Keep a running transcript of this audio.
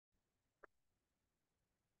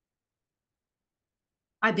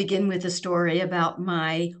I begin with a story about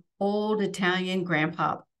my old Italian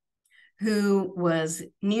grandpa who was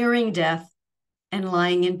nearing death and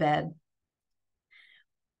lying in bed.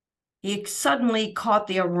 He suddenly caught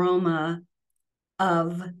the aroma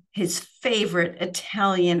of his favorite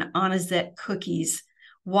Italian Audacity cookies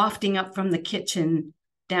wafting up from the kitchen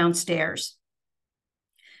downstairs.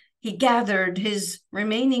 He gathered his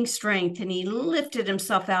remaining strength and he lifted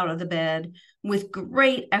himself out of the bed with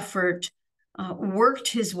great effort, worked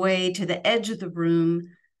his way to the edge of the room,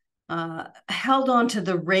 held onto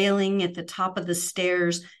the railing at the top of the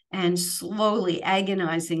stairs, and slowly,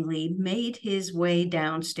 agonizingly made his way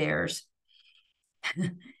downstairs.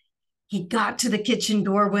 He got to the kitchen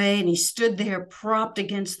doorway and he stood there propped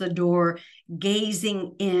against the door,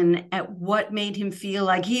 gazing in at what made him feel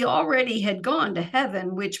like he already had gone to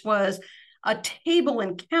heaven, which was a table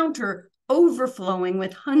and counter overflowing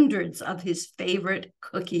with hundreds of his favorite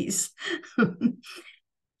cookies.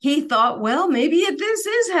 He thought, well, maybe this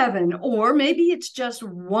is heaven, or maybe it's just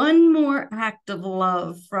one more act of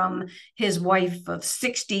love from his wife of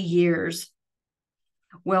 60 years.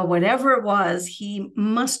 Well, whatever it was, he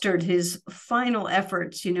mustered his final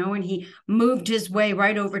efforts, and he moved his way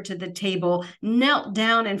right over to the table, knelt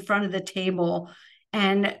down in front of the table,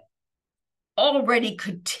 and already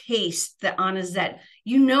could taste the anisette.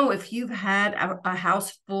 If you've had a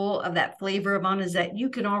house full of that flavor of anisette, you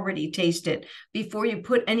can already taste it before you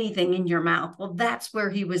put anything in your mouth. Well, that's where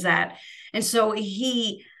he was at. And so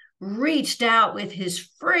he reached out with his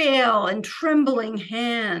frail and trembling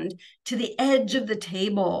hand to the edge of the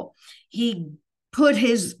table. He put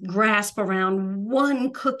his grasp around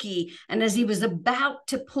one cookie, and as he was about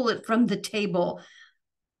to pull it from the table,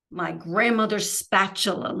 my grandmother's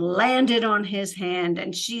spatula landed on his hand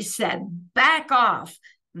and she said, "Back off,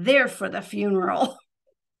 they're for the funeral."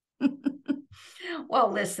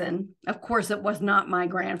 Well, listen, of course, it was not my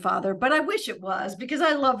grandfather, but I wish it was because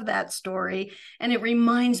I love that story. And it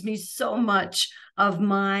reminds me so much of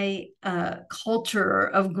my culture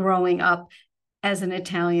of growing up as an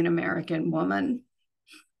Italian American woman.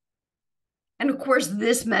 And of course,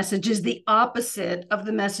 this message is the opposite of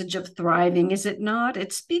the message of thriving, is it not?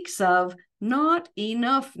 It speaks of not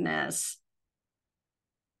enoughness.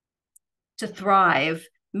 To thrive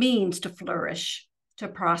means to flourish, to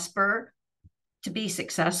prosper, to be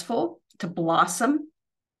successful, to blossom.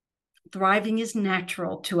 Thriving is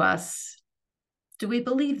natural to us. Do we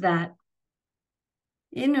believe that?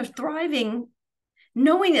 Knowing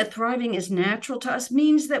that thriving is natural to us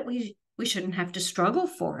means that we shouldn't have to struggle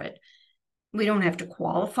for it. We don't have to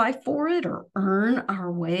qualify for it or earn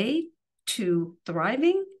our way to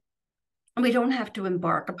thriving. We don't have to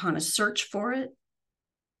embark upon a search for it.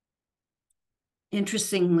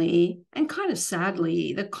 Interestingly, and kind of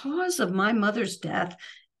sadly, the cause of my mother's death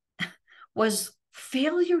was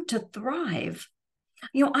failure to thrive.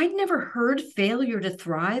 I'd never heard failure to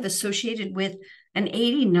thrive associated with an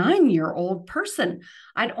 89-year-old person.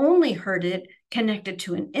 I'd only heard it connected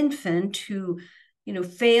to an infant who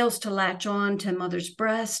fails to latch on to mother's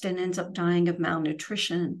breast and ends up dying of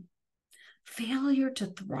malnutrition. Failure to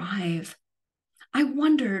thrive. I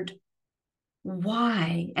wondered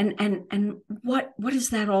why and what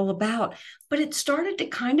is that all about? But it started to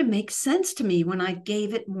kind of make sense to me when I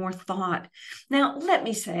gave it more thought. Now, let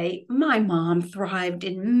me say, my mom thrived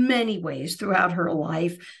in many ways throughout her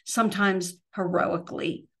life, sometimes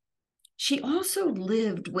heroically. She also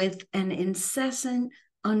lived with an incessant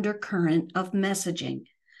undercurrent of messaging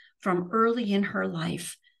from early in her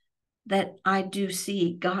life that I do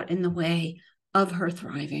see got in the way of her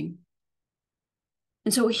thriving.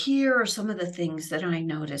 And so here are some of the things that I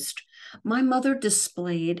noticed. My mother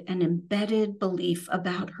displayed an embedded belief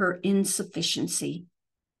about her insufficiency.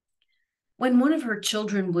 When one of her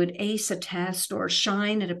children would ace a test or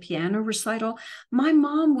shine at a piano recital, my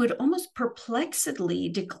mom would almost perplexedly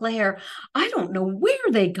declare, "I don't know where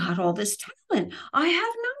they got all this talent. I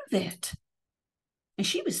have none of it." And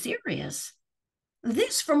she was serious.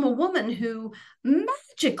 This from a woman who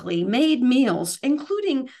magically made meals,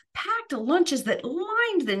 including packed lunches that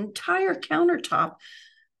lined the entire countertop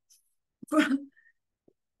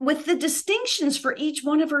with the distinctions for each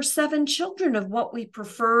one of her 7 children of what we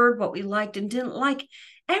preferred, what we liked and didn't like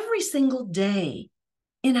every single day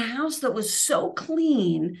in a house that was so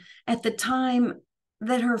clean at the time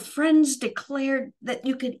that her friends declared that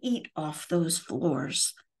you could eat off those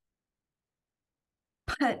floors.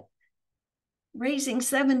 But raising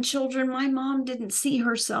 7 children, my mom didn't see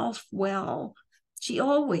herself well. She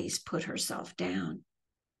always put herself down.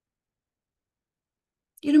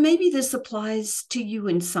 Maybe this applies to you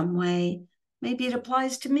in some way. Maybe it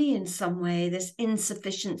applies to me in some way, this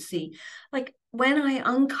insufficiency. Like, when I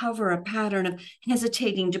uncover a pattern of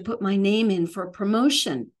hesitating to put my name in for a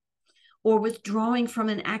promotion or withdrawing from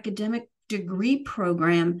an academic degree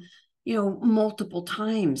program, multiple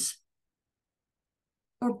times,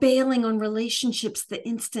 or bailing on relationships the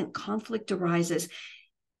instant conflict arises,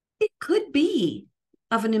 it could be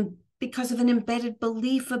because of an embedded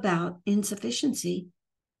belief about insufficiency.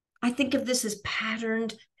 I think of this as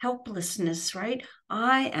patterned helplessness, right?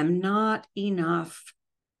 I am not enough.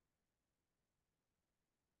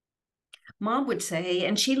 Mom would say,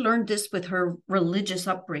 and she learned this with her religious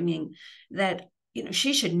upbringing, that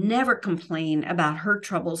she should never complain about her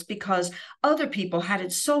troubles because other people had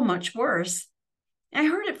it so much worse. I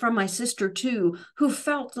heard it from my sister too, who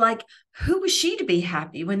felt like, who was she to be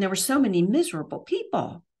happy when there were so many miserable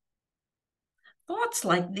people? Thoughts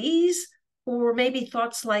like these, or maybe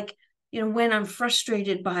thoughts like, when I'm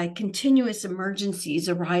frustrated by continuous emergencies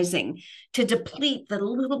arising to deplete the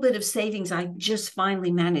little bit of savings I just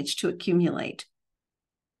finally managed to accumulate.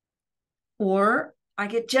 Or I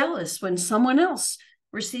get jealous when someone else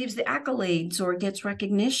receives the accolades or gets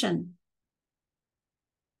recognition.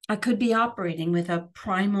 I could be operating with a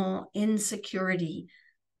primal insecurity.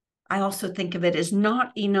 I also think of it as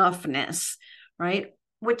not enoughness, right?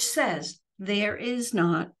 Which says there is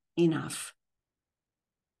not enough.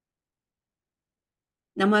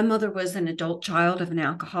 Now, my mother was an adult child of an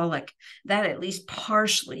alcoholic. That at least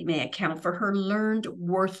partially may account for her learned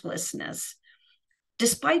worthlessness.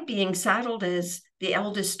 Despite being saddled as the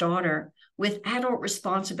eldest daughter with adult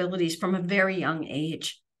responsibilities from a very young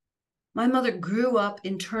age, my mother grew up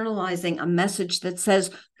internalizing a message that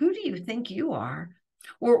says, who do you think you are?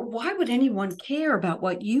 Or why would anyone care about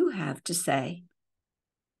what you have to say?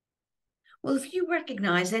 Well, if you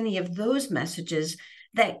recognize any of those messages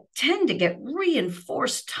that tend to get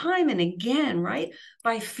reinforced time and again, right,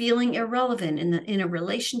 by feeling irrelevant in a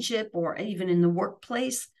relationship or even in the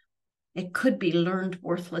workplace, it could be learned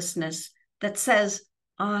worthlessness that says,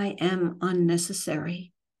 I am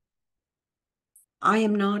unnecessary. I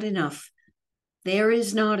am not enough. There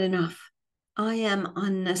is not enough. I am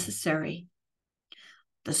unnecessary.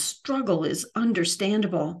 The struggle is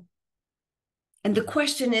understandable. And the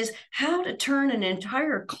question is how to turn an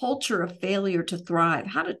entire culture of failure to thrive,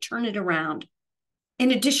 how to turn it around,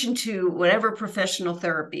 in addition to whatever professional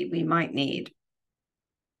therapy we might need.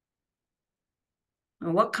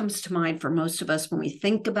 And what comes to mind for most of us when we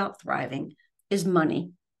think about thriving is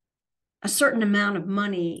money. A certain amount of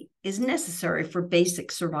money is necessary for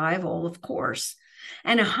basic survival, of course,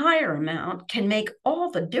 and a higher amount can make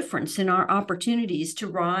all the difference in our opportunities to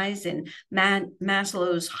rise in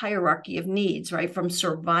Maslow's hierarchy of needs, right, from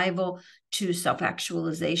survival to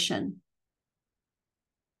self-actualization.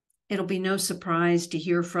 It'll be no surprise to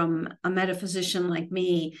hear from a metaphysician like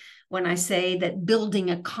me when I say that building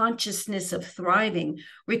a consciousness of thriving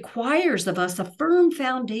requires of us a firm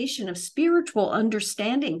foundation of spiritual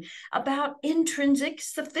understanding about intrinsic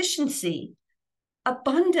sufficiency,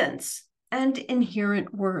 abundance, and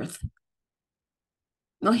inherent worth.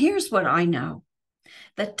 Well, here's what I know.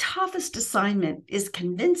 The toughest assignment is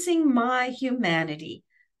convincing my humanity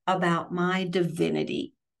about my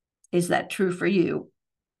divinity. Is that true for you?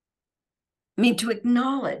 I mean, to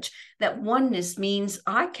acknowledge that oneness means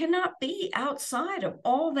I cannot be outside of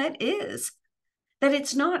all that is, that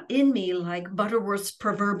it's not in me like Butterworth's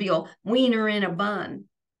proverbial wiener in a bun.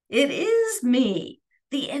 It is me,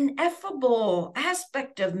 the ineffable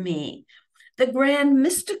aspect of me, the grand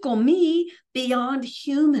mystical me beyond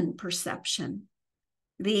human perception.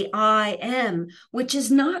 The I am, which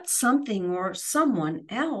is not something or someone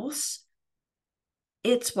else.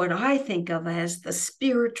 It's what I think of as the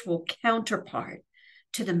spiritual counterpart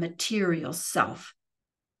to the material self.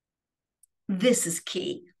 This is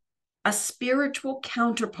key, a spiritual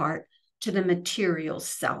counterpart to the material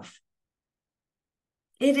self.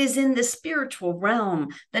 It is in the spiritual realm,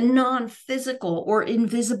 the non-physical or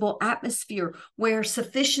invisible atmosphere where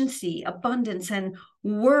sufficiency, abundance, and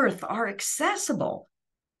worth are accessible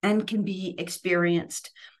and can be experienced.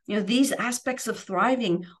 These aspects of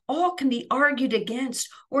thriving all can be argued against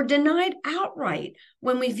or denied outright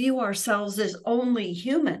when we view ourselves as only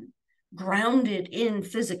human, grounded in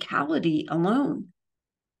physicality alone.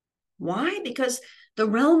 Why? Because the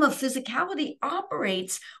realm of physicality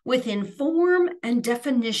operates within form and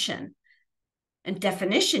definition. And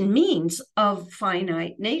definition means of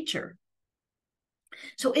finite nature.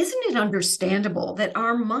 So isn't it understandable that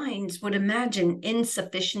our minds would imagine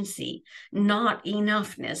insufficiency, not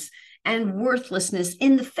enoughness, and worthlessness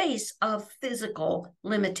in the face of physical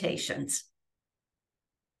limitations?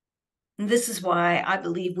 And this is why I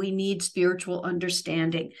believe we need spiritual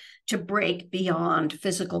understanding to break beyond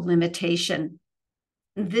physical limitation.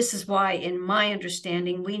 This is why, in my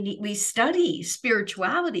understanding, we study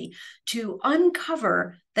spirituality to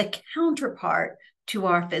uncover the counterpart to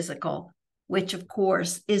our physical, which, of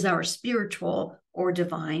course, is our spiritual or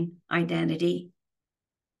divine identity.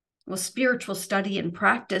 Well, spiritual study and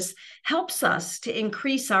practice helps us to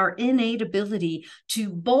increase our innate ability to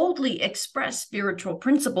boldly express spiritual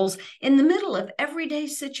principles in the middle of everyday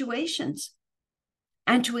situations,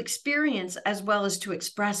 and to experience as well as to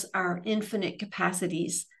express our infinite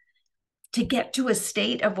capacities, to get to a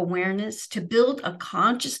state of awareness, to build a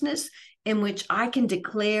consciousness in which I can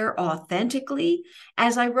declare authentically,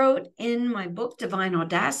 as I wrote in my book, Divine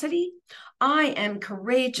Audacity, I am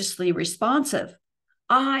courageously responsive.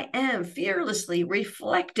 I am fearlessly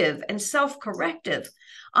reflective and self-corrective.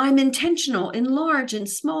 I'm intentional in large and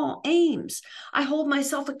small aims. I hold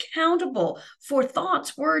myself accountable for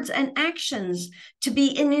thoughts, words, and actions to be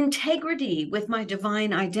in integrity with my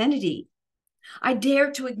divine identity. I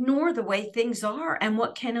dare to ignore the way things are and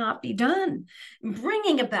what cannot be done,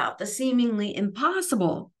 bringing about the seemingly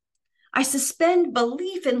impossible. I suspend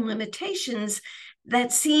belief in limitations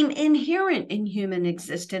that seem inherent in human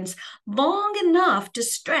existence long enough to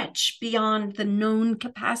stretch beyond the known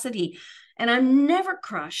capacity, and I'm never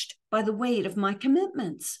crushed by the weight of my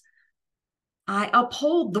commitments. I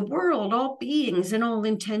uphold the world, all beings, and all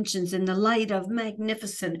intentions in the light of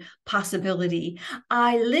magnificent possibility.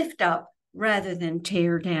 I lift up rather than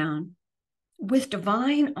tear down. With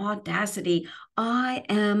divine audacity, I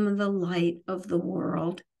am the light of the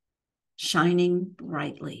world, shining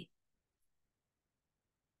brightly.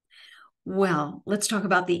 Well, let's talk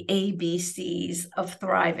about the ABCs of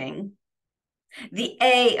thriving. The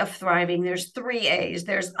A of thriving, there's 3 A's.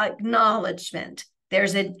 There's acknowledgement,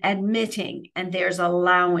 there's admitting, and there's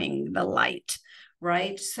allowing the light,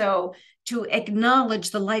 right? So to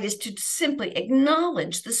acknowledge the light is to simply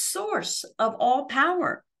acknowledge the source of all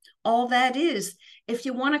power, all that is. If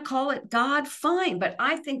you want to call it God, fine, but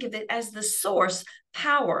I think of it as the source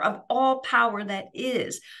power of all power that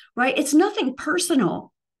is, right? It's nothing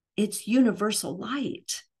personal. It's universal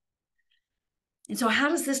light. And so how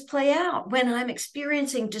does this play out? When I'm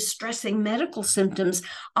experiencing distressing medical symptoms,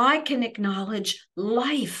 I can acknowledge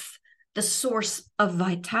life, the source of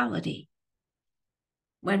vitality.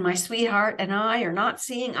 When my sweetheart and I are not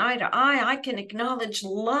seeing eye to eye, I can acknowledge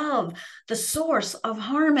love, the source of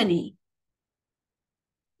harmony.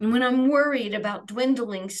 And when I'm worried about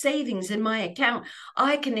dwindling savings in my account,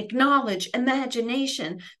 I can acknowledge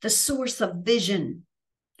imagination, the source of vision.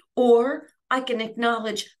 Or I can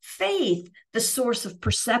acknowledge faith, the source of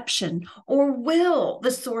perception, or will,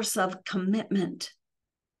 the source of commitment.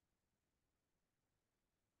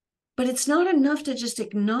 But it's not enough to just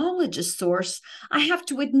acknowledge a source. I have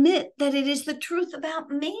to admit that it is the truth about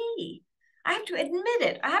me. I have to admit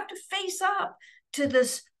it. I have to face up to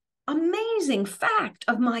this amazing fact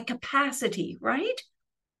of my capacity, right?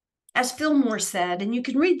 As Fillmore said, and you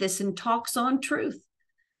can read this in Talks on Truth,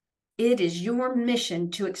 it is your mission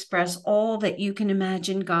to express all that you can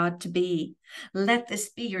imagine God to be. Let this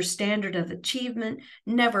be your standard of achievement.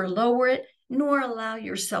 Never lower it, nor allow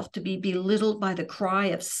yourself to be belittled by the cry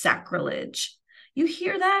of sacrilege. You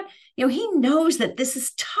hear that? He knows that this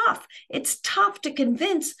is tough. It's tough to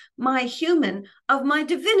convince my human of my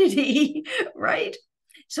divinity, right?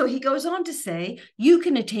 So he goes on to say, you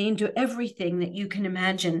can attain to everything that you can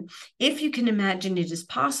imagine. If you can imagine it is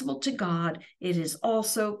possible to God, it is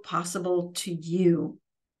also possible to you.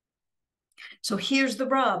 So here's the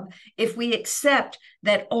rub. If we accept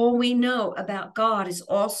that all we know about God is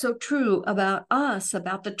also true about us,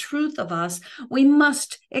 about the truth of us, we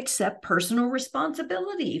must accept personal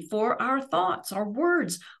responsibility for our thoughts, our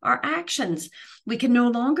words, our actions. We can no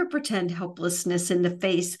longer pretend helplessness in the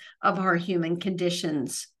face of our human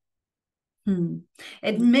conditions.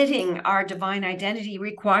 Admitting our divine identity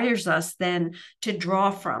requires us then to draw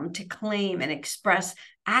from, to claim, and express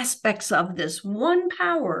aspects of this one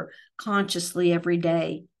power consciously every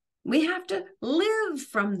day. We have to live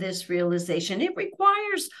from this realization. It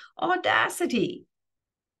requires audacity.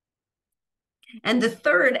 And the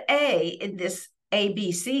third A in this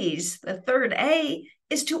ABCs, the third A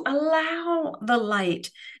is to allow the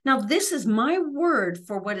light. Now, this is my word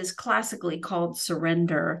for what is classically called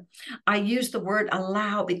surrender. I use the word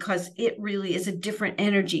allow because it really is a different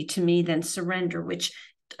energy to me than surrender, which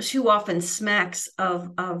too often smacks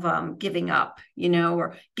of giving up,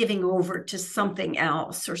 or giving over to something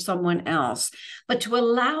else or someone else. But to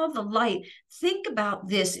allow the light, think about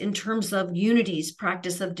this in terms of Unity's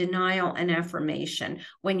practice of denial and affirmation.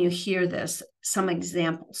 When you hear this, some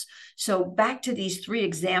examples. So back to these 3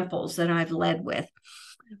 examples that I've led with.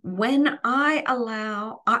 When I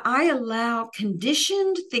allow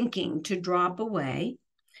conditioned thinking to drop away.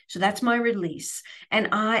 So that's my release. And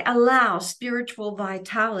I allow spiritual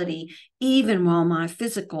vitality even while my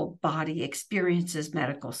physical body experiences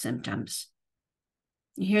medical symptoms.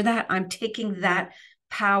 You hear that? I'm taking that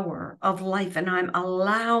power of life and I'm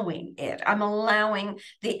allowing it. I'm allowing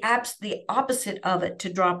the opposite of it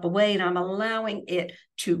to drop away, and I'm allowing it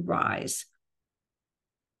to rise.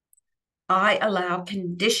 I allow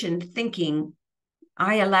conditioned thinking.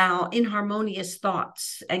 I allow inharmonious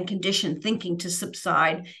thoughts and conditioned thinking to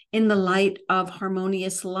subside in the light of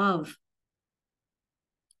harmonious love.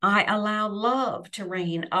 I allow love to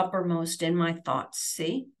reign uppermost in my thoughts.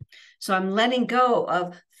 See? So I'm letting go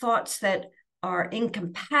of thoughts that are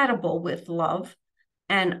incompatible with love,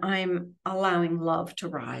 and I'm allowing love to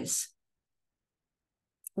rise.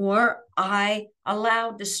 Or I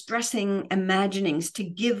allow distressing imaginings to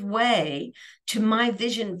give way to my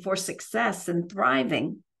vision for success and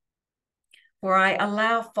thriving. Or I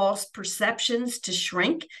allow false perceptions to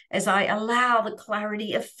shrink as I allow the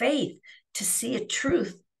clarity of faith to see a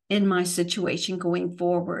truth in my situation going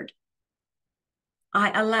forward.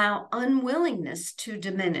 I allow unwillingness to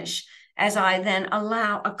diminish as I then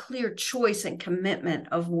allow a clear choice and commitment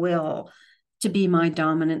of will to be my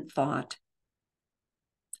dominant thought.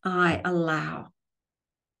 I allow.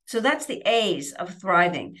 So that's the A's of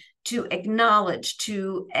thriving: to acknowledge,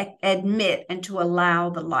 to admit, and to allow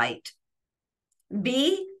the light.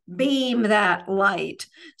 B, beam that light.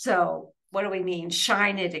 So what do we mean?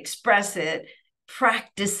 Shine it, express it,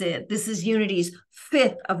 practice it. This is Unity's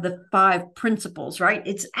fifth of the 5 principles, right?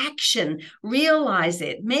 It's action. Realize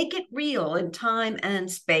it. Make it real in time and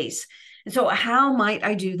space. And so how might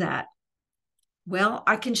I do that? Well,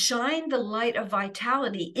 I can shine the light of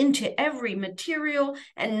vitality into every material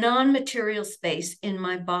and non-material space in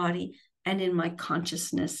my body and in my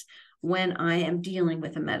consciousness when I am dealing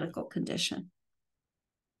with a medical condition.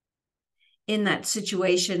 In that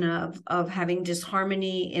situation of having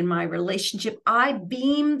disharmony in my relationship, I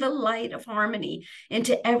beam the light of harmony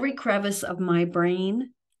into every crevice of my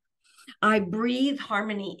brain. I breathe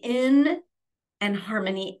harmony in and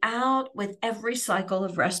harmony out with every cycle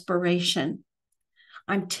of respiration.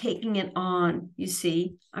 I'm taking it on, you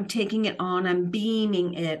see. I'm taking it on. I'm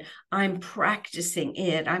beaming it. I'm practicing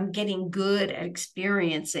it. I'm getting good at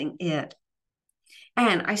experiencing it.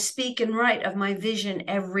 And I speak and write of my vision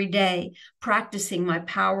every day, practicing my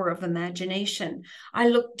power of imagination. I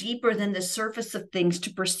look deeper than the surface of things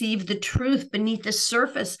to perceive the truth beneath the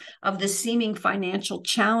surface of the seeming financial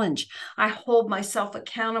challenge. I hold myself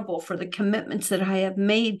accountable for the commitments that I have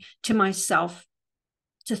made to myself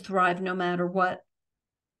to thrive no matter what.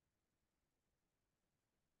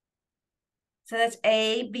 So that's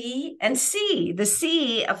A, B, and C. The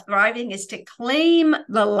C of thriving is to claim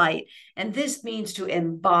the light. And this means to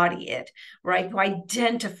embody it, right? To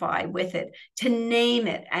identify with it, to name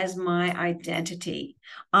it as my identity.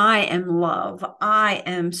 I am love. I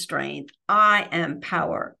am strength. I am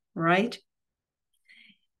power, right?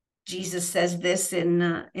 Jesus says this in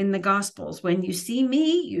the Gospels: when you see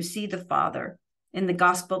me, you see the Father. In the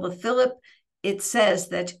Gospel of Philip, it says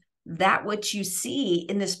that which you see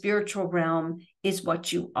in the spiritual realm is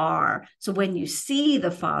what you are. So when you see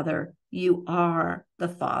the Father, you are the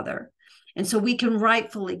Father. And so we can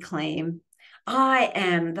rightfully claim, I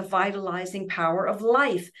am the vitalizing power of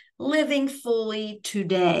life, living fully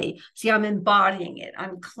today. See, I'm embodying it.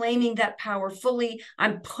 I'm claiming that power fully.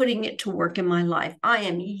 I'm putting it to work in my life. I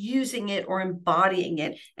am using it or embodying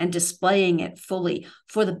it and displaying it fully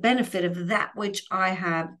for the benefit of that which I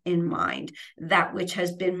have in mind, that which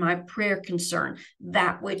has been my prayer concern,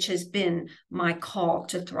 that which has been my call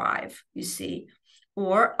to thrive, you see.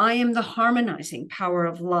 Or I am the harmonizing power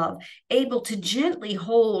of love, able to gently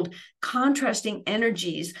hold contrasting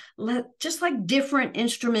energies, just like different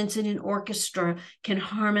instruments in an orchestra can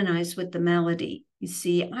harmonize with the melody. You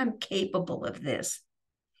see, I'm capable of this.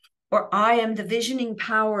 Or I am the visioning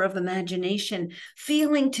power of imagination,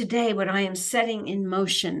 feeling today what I am setting in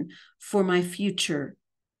motion for my future.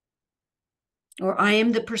 Or I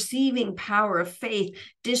am the perceiving power of faith,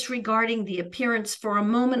 disregarding the appearance for a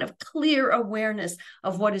moment of clear awareness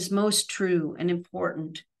of what is most true and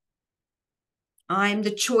important. I'm the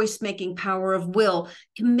choice-making power of will,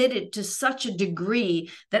 committed to such a degree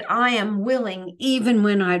that I am willing even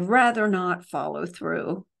when I'd rather not follow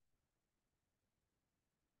through.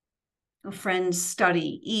 Friends,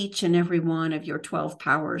 study each and every one of your 12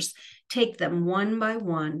 powers. Take them one by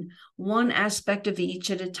one aspect of each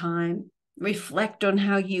at a time. Reflect on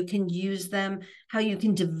how you can use them, how you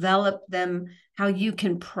can develop them, how you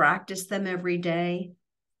can practice them every day.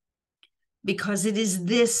 because it is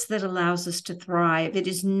this that allows us to thrive. It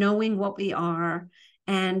is knowing what we are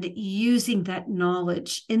and using that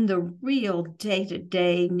knowledge in the real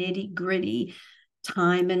day-to-day nitty-gritty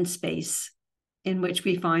time and space in which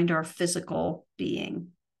we find our physical being.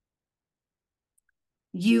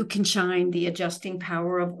 You can shine the adjusting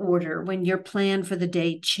power of order when your plan for the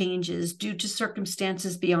day changes due to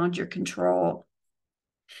circumstances beyond your control.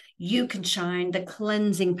 You can shine the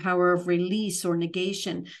cleansing power of release or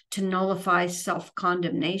negation to nullify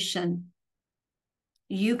self-condemnation.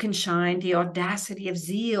 You can shine the audacity of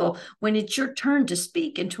zeal when it's your turn to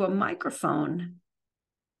speak into a microphone.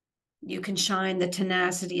 You can shine the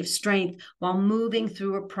tenacity of strength while moving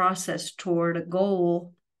through a process toward a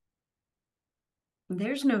goal.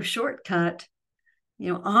 There's no shortcut.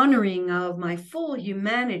 Honoring of my full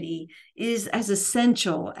humanity is as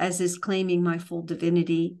essential as is claiming my full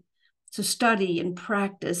divinity. So study and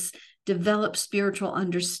practice, develop spiritual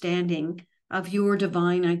understanding of your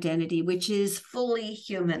divine identity, which is fully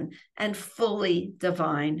human and fully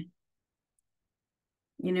divine.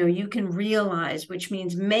 You can realize, which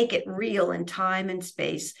means make it real in time and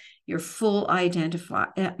space, your full identity.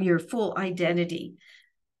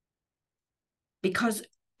 Because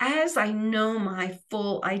as I know my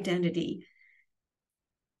full identity,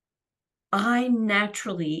 I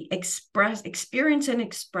naturally experience and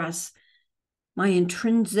express my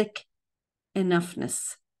intrinsic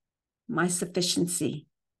enoughness, my sufficiency.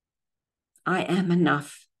 I am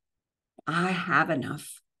enough. I have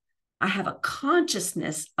enough. I have a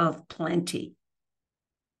consciousness of plenty.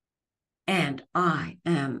 And I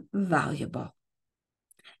am valuable.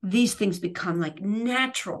 These things become like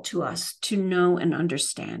natural to us to know and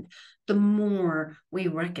understand the more we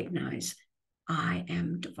recognize I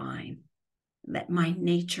am divine, that my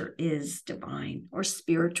nature is divine or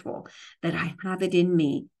spiritual, that I have it in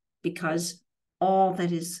me, because all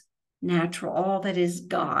that is natural, all that is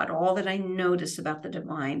God, all that I notice about the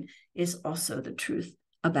divine is also the truth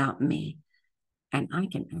about me, and I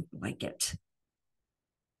can act like it.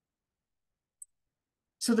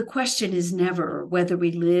 So the question is never whether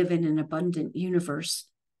we live in an abundant universe.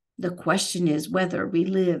 The question is whether we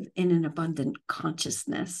live in an abundant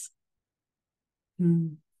consciousness.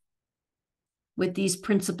 With these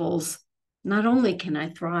principles, not only can I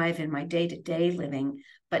thrive in my day-to-day living,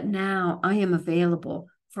 but now I am available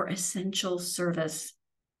for essential service.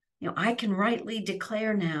 I can rightly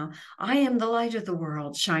declare now, I am the light of the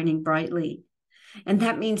world, shining brightly. And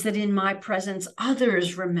that means that in my presence,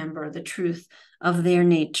 others remember the truth of their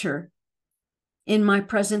nature. In my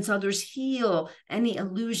presence, others heal any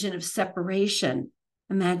illusion of separation.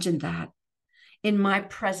 Imagine that. In my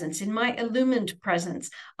presence, in my illumined presence,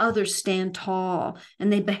 others stand tall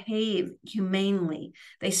and they behave humanely.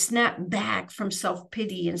 They snap back from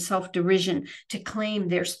self-pity and self-derision to claim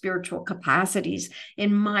their spiritual capacities.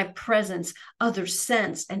 In my presence, others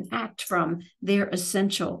sense and act from their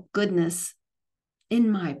essential goodness. In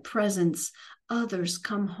my presence, others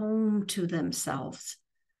come home to themselves,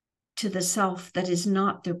 to the self that is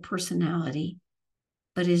not their personality,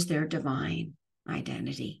 but is their divine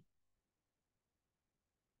identity.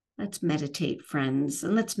 Let's meditate, friends,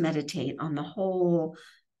 and let's meditate on the whole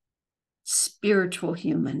spiritual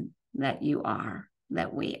human that you are,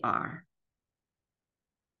 that we are.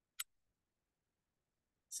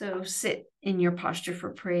 So sit in your posture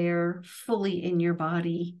for prayer, fully in your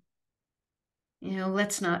body.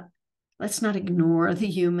 Let's not ignore the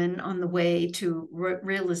human on the way to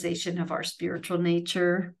realization of our spiritual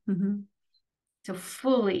nature. So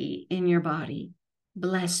fully in your body,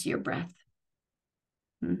 bless your breath.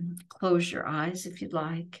 Close your eyes if you'd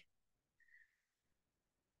like.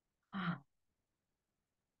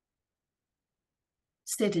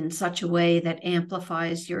 Sit in such a way that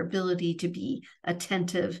amplifies your ability to be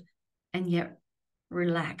attentive and yet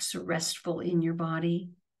relaxed, restful in your body.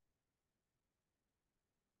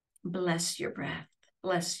 Bless your breath.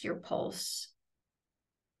 Bless your pulse.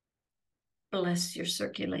 Bless your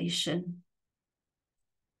circulation.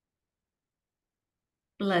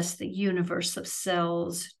 Bless the universe of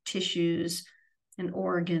cells, tissues, and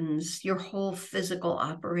organs, your whole physical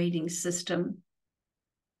operating system.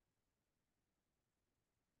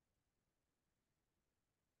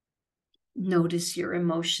 Notice your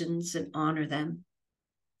emotions and honor them,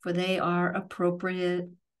 for they are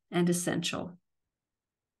appropriate and essential.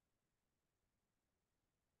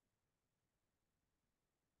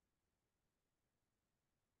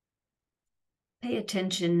 Pay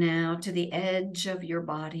attention now to the edge of your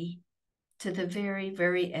body, to the very,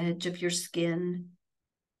 very edge of your skin.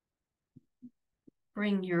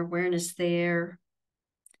 Bring your awareness there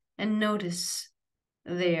and notice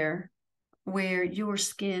there where your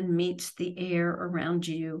skin meets the air around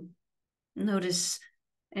you. Notice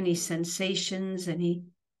any sensations, any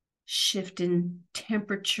shift in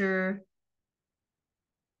temperature.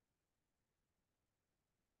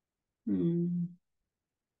 And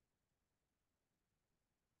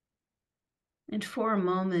for a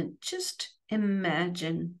moment, just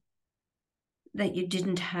imagine that you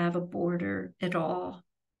didn't have a border at all.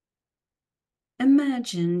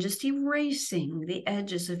 Imagine just erasing the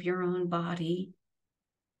edges of your own body,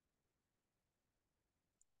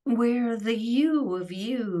 where the you of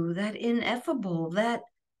you, that ineffable, that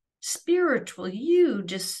spiritual you,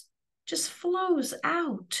 just flows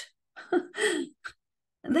out.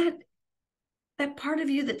 that part of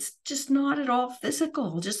you that's just not at all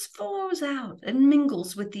physical just flows out and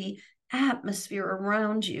mingles with the atmosphere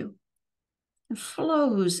around you and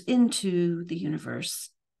flows into the universe.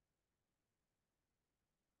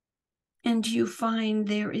 And you find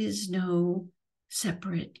there is no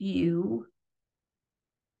separate you.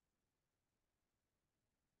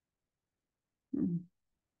 And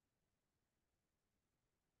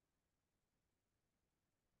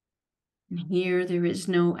here there is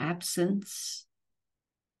no absence,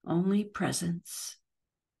 only presence.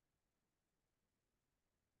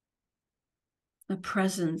 The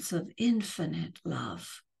presence of infinite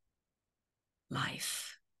love,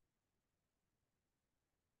 life,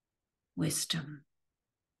 wisdom,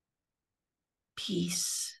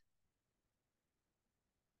 peace,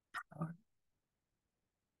 power.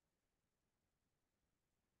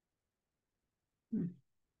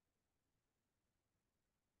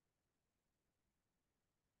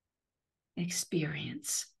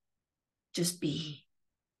 Experience. Just be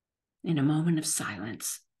in a moment of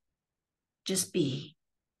silence. Just be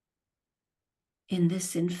in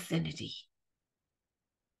this infinity.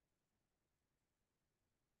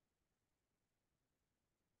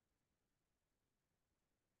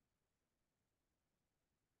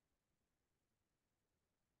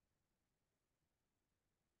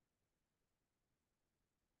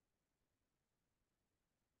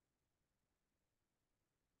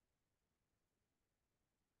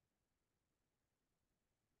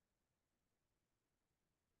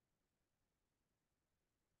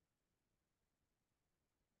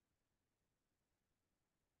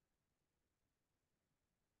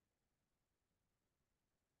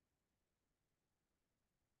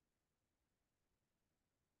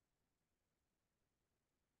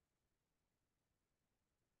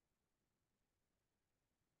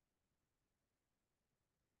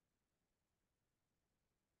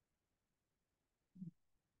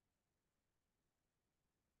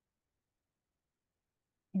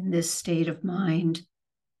 In this state of mind,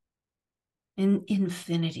 in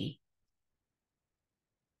infinity,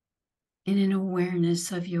 in an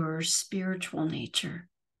awareness of your spiritual nature.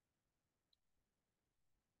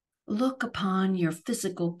 Look upon your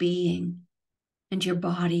physical being and your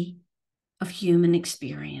body of human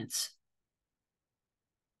experience.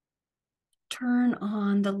 Turn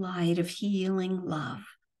on the light of healing love,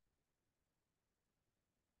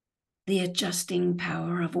 the adjusting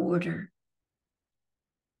power of order,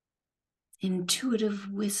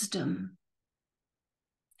 intuitive wisdom,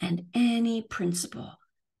 and any principle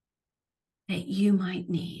that you might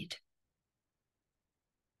need.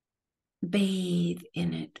 Bathe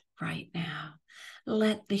in it right now.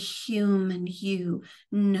 Let the human you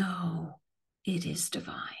know it is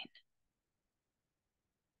divine.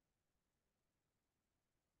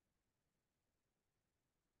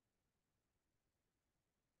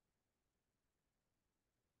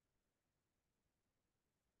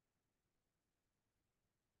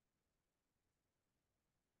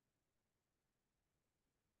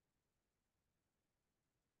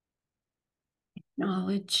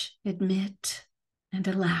 Acknowledge, admit, and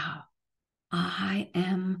allow. I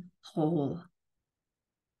am whole.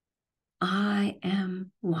 I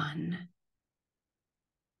am one.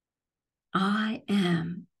 I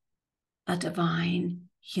am a divine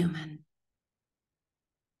human.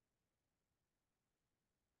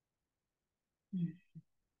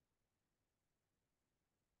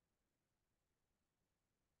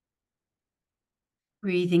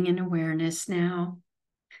 Breathing in awareness now.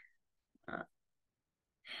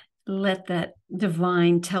 Let that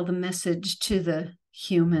divine tell the message to the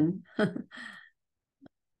human.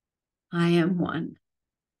 I am one.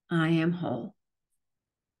 I am whole.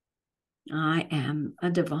 I am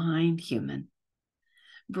a divine human.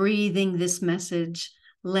 Breathing this message,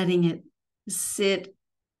 letting it sit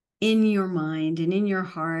in your mind and in your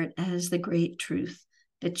heart as the great truth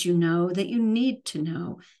that you know, that you need to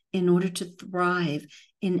know in order to thrive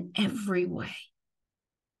in every way.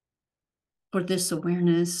 For this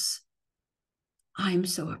awareness I'm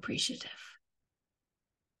so appreciative.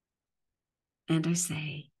 And I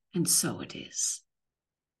say, and so it is.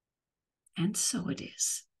 And so it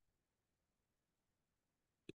is.